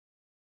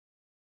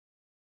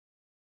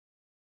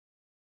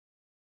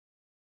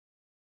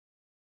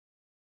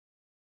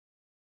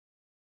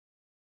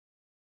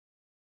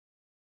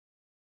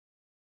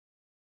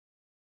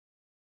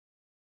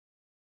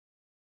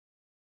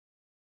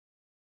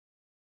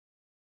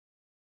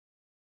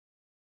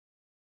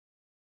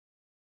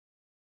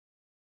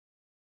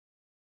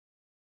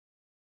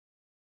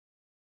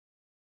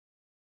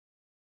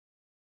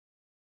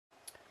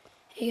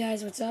Hey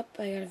guys, what's up?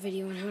 I got a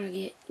video on how to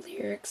get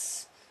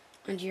lyrics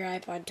onto your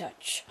iPod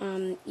Touch.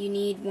 You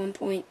need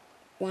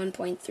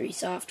 1.1.3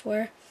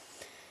 software,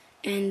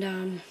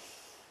 and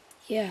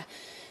yeah.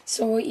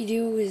 So what you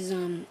do is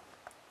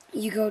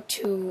you go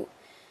to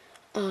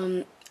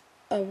a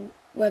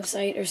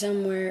website or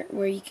somewhere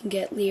where you can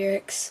get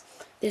lyrics.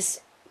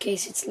 This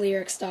case, it's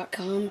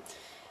lyrics.com.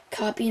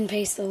 Copy and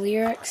paste the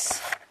lyrics.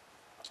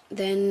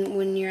 Then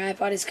when your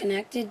iPod is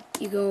connected,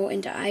 you go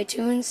into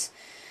iTunes.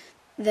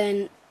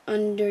 Then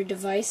under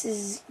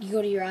devices, you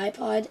go to your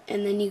iPod,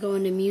 and then you go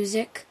into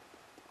music.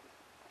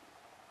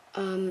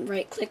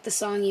 Right click the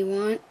song you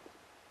want,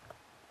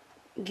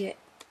 get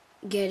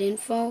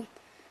info,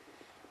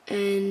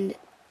 and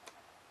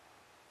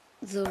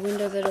the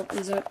window that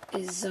opens up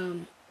is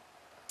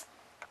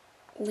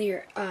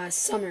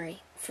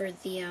summary for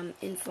the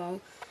info.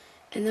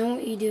 And then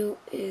what you do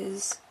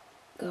is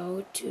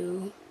go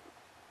to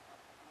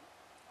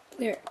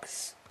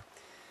lyrics,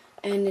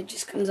 and it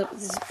just comes up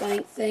with this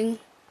blank thing.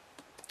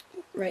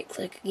 Right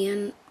click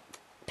again,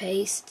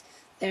 paste,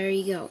 there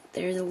you go,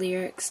 there are the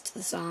lyrics to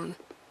the song.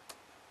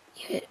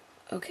 You hit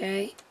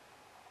OK.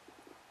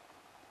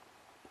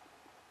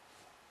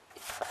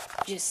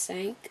 Just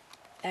sank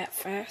that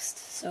fast,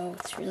 so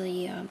it's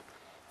really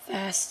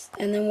fast.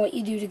 And then what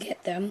you do to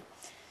get them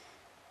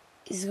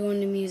is go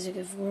into music,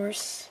 of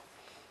course.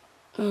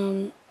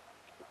 By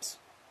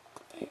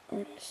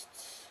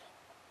artists.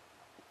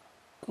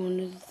 Go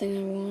into the thing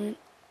I want.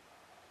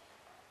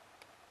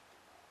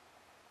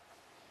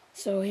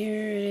 So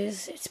here it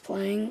is, it's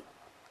playing.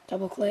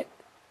 Double click,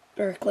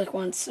 or click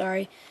once,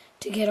 sorry,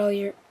 to get all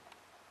your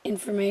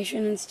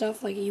information and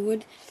stuff like you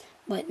would.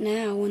 But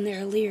now, when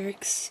there are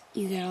lyrics,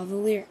 you get all the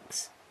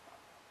lyrics.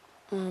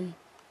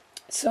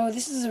 So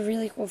this is a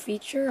really cool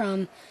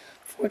feature.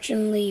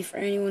 Fortunately for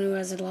anyone who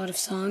has a lot of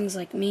songs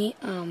like me,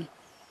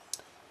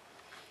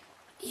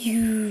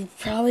 you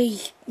probably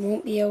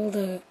won't be able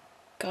to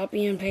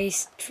copy and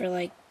paste for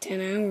like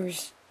 10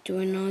 hours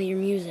doing all your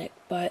music,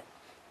 but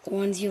the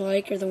ones you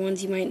like or the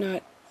ones you might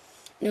not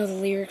know the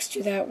lyrics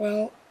to that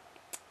well,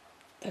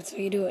 that's how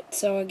you do it.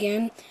 So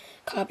again,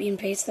 copy and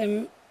paste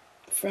them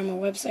from a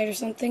website or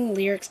something.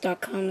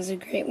 Lyrics.com is a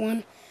great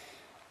one.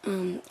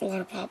 A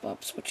lot of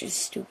pop-ups, which is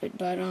stupid,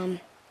 but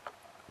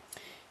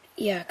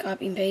yeah,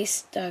 copy and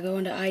paste. Go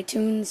into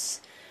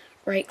iTunes,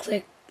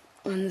 right-click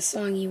on the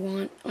song you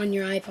want on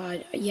your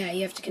iPod. Yeah,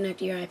 you have to connect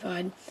to your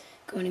iPod.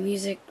 Go into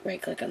music,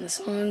 right-click on the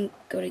song,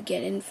 go to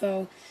get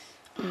info,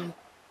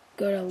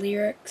 go to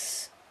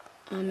lyrics.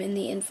 In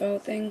the info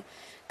thing,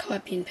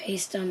 copy and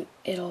paste them,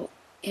 it'll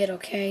hit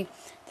OK,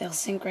 they'll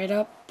sync right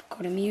up,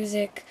 go to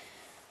music,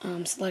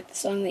 select the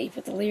song that you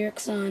put the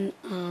lyrics on,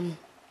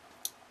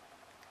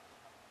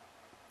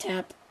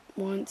 tap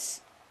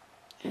once,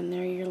 and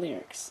there are your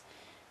lyrics.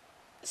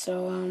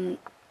 So,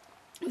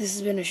 this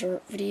has been a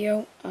short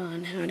video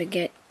on how to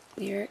get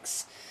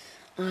lyrics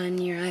on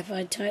your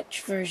iPod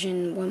Touch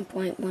version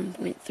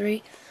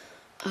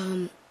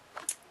 1.1.3.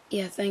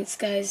 Yeah, thanks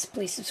guys,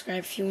 please subscribe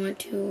if you want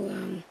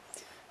to.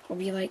 Hope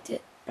you liked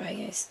it. Bye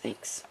guys,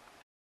 thanks.